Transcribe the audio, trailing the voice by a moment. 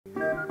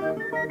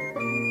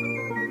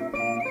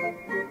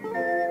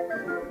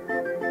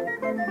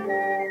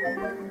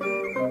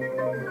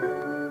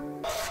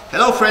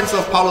Hello friends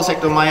of Paulus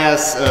Hector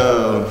Mair's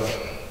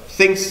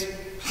things.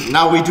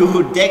 Now we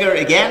do dagger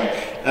again,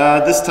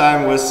 this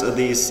time with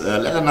these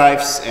leather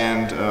knives,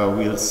 and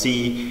we'll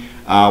see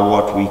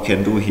what we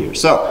can do here.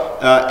 So,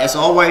 as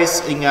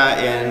always, Inga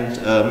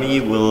and me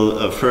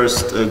will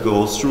first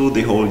go through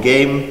the whole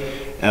game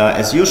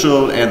as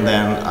usual, and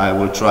then I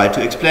will try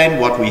to explain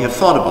what we have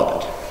thought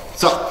about it.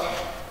 So,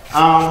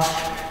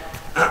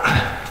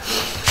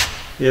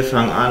 wir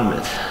fangen an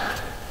mit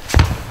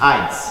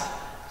 1.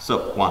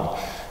 So, 1.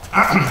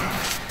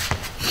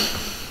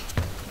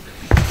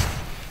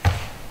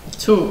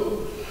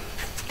 2.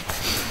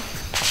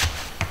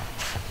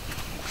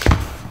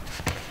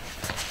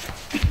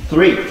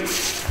 3.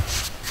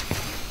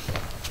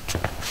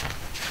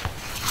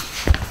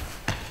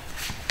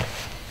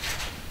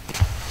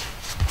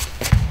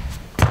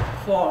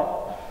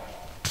 4.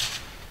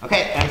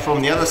 Okay, and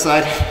from the other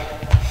side.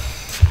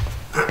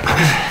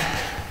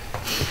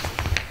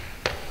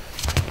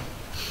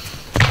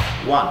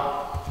 1.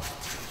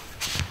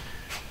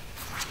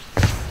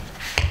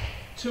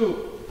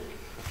 2.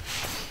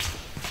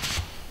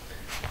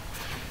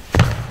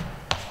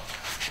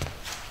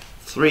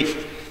 3.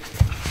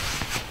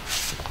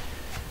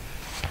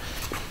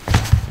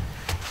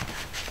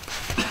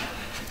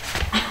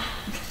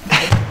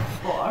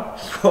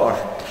 4.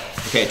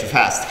 Okay, too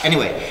fast.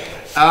 Anyway,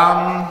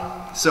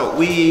 so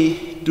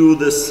we do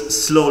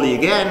this slowly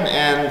again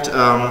and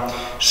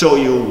show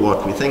you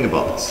what we think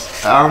about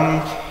this.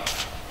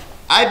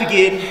 I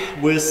begin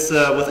with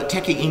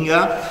attacking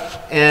Inga,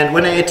 and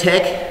when I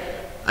attack,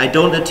 I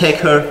don't attack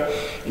her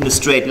in a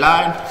straight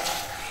line.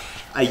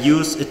 I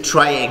use a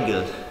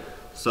triangle.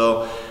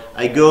 So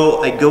I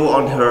go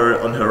on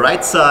her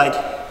right side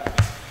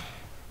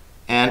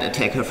and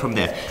attack her from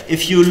there.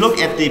 If you look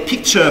at the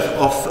picture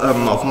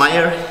of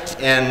Mair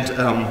and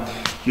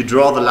you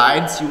draw the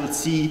lines, you will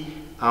see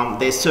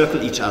they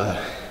circle each other.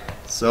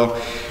 So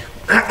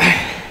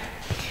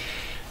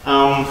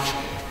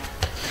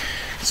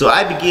so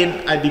I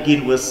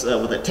begin with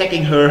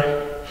attacking her,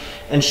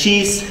 and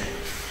she's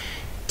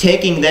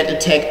taking that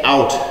attack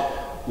out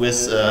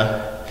with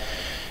her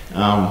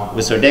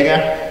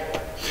dagger.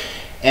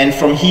 And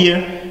from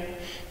here,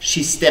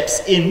 she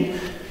steps in,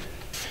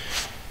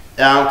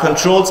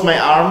 controls my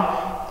arm,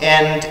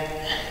 and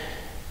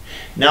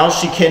now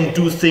she can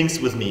do things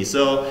with me.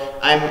 So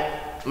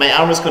my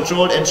arm is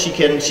controlled, and she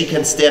can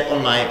step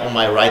on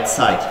my right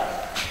side.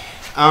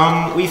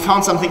 We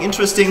found something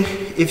interesting.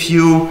 If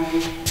you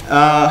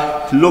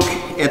look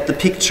at the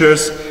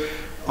pictures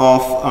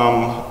of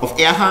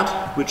Arte,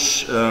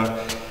 which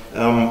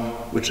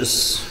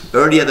is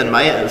earlier than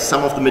Mair,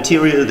 some of the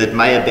material that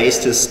Mair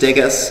based his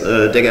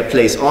dagger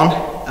plays on,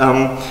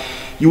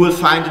 you will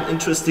find an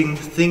interesting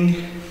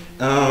thing.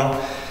 Dreh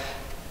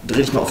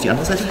dich mal auf die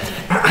andere Seite.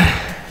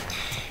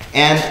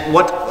 And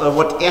what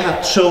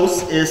Arte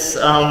shows is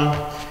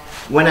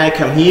when I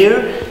come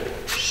here,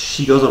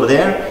 she goes over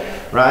there,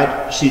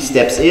 right? She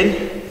steps in,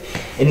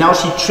 and now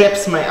she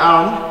traps my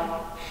arm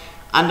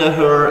under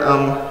her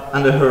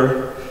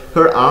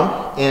arm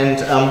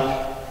and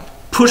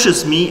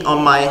pushes me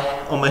on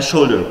my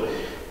shoulder.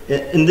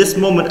 In this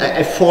moment,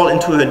 I fall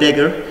into her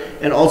dagger,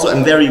 and also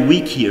I'm very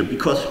weak here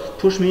because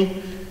push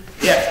me.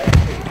 Yeah.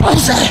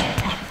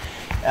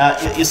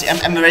 You see,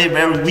 I'm very,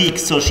 very weak,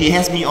 so she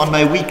has me on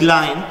my weak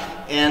line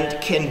and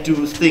can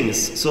do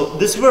things. So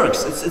this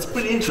works. It's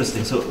pretty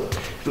interesting. So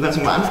du kannst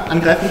mich mal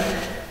angreifen.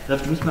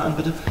 Greif du mich mal an,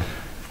 bitte.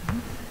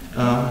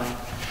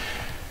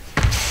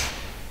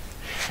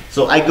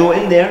 So I go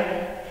in there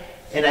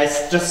and I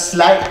just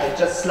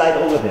slide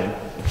over there.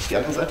 Die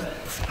andere Seite.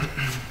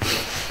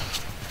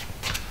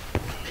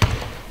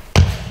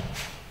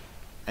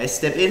 I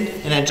step in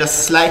and I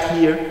just slide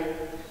here,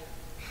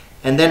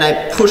 and then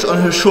I push on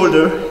her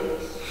shoulder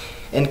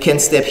and can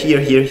step here.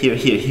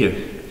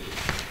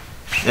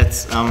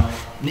 That's an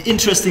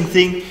interesting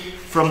thing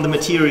from the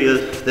material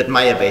that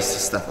Mair based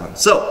his stuff on.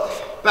 So,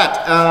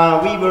 but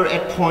we were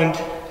at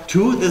point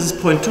 2. This is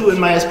point 2 in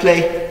Mair's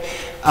play.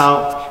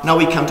 Now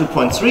we come to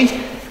point 3.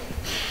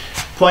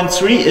 Point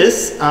 3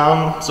 is,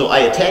 so I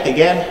attack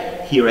again,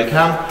 here I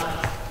come.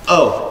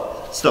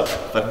 Oh, stop,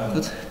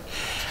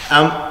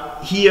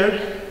 here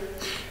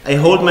I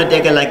hold my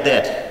dagger like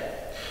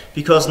that,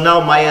 because now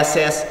Mair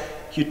says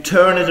you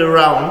turn it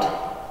around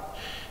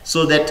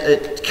so that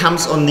it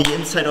comes on the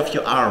inside of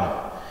your arm.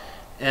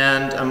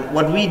 And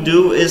what we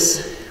do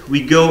is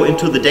we go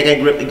into the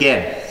dagger grip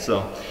again.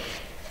 So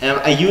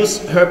I use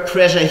her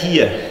pressure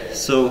here,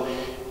 so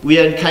we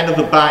are in kind of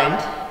a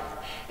bind,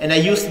 and I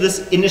use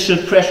this initial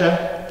pressure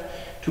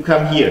to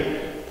come here.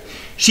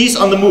 She's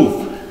on the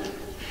move.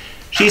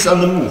 She's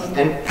on the move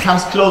and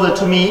comes closer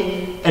to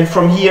me, and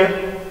from here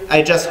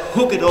I just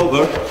hook it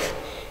over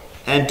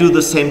and do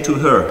the same to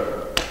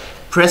her.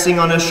 Pressing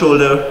on her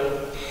shoulder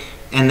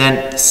and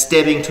then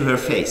stabbing to her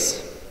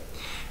face.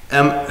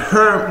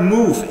 Her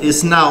move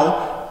is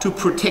now to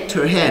protect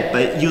her head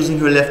by using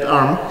her left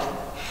arm,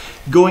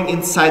 going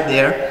inside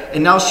there,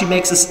 and now she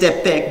makes a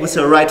step back with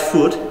her right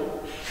foot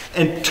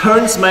and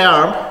turns my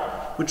arm,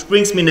 which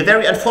brings me in a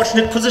very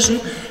unfortunate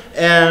position,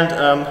 and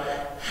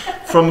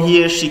from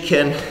here she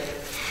can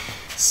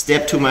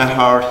step to my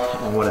heart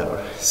and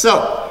whatever.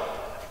 So,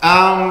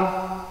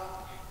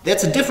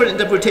 that's a different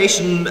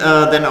interpretation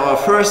than our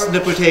first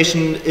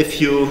interpretation.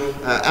 If you,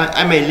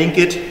 I may link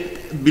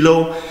it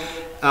below,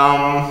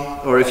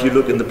 or if you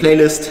look in the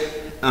playlist.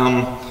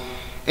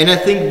 And I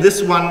think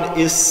this one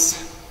is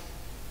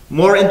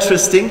more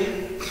interesting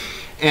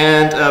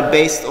and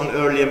based on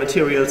earlier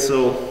material.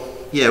 So,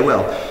 yeah,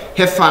 well,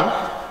 have fun.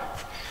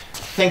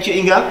 Thank you,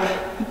 Inga,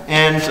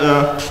 and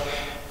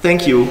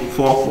thank you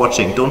for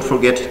watching. Don't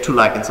forget to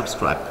like and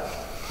subscribe.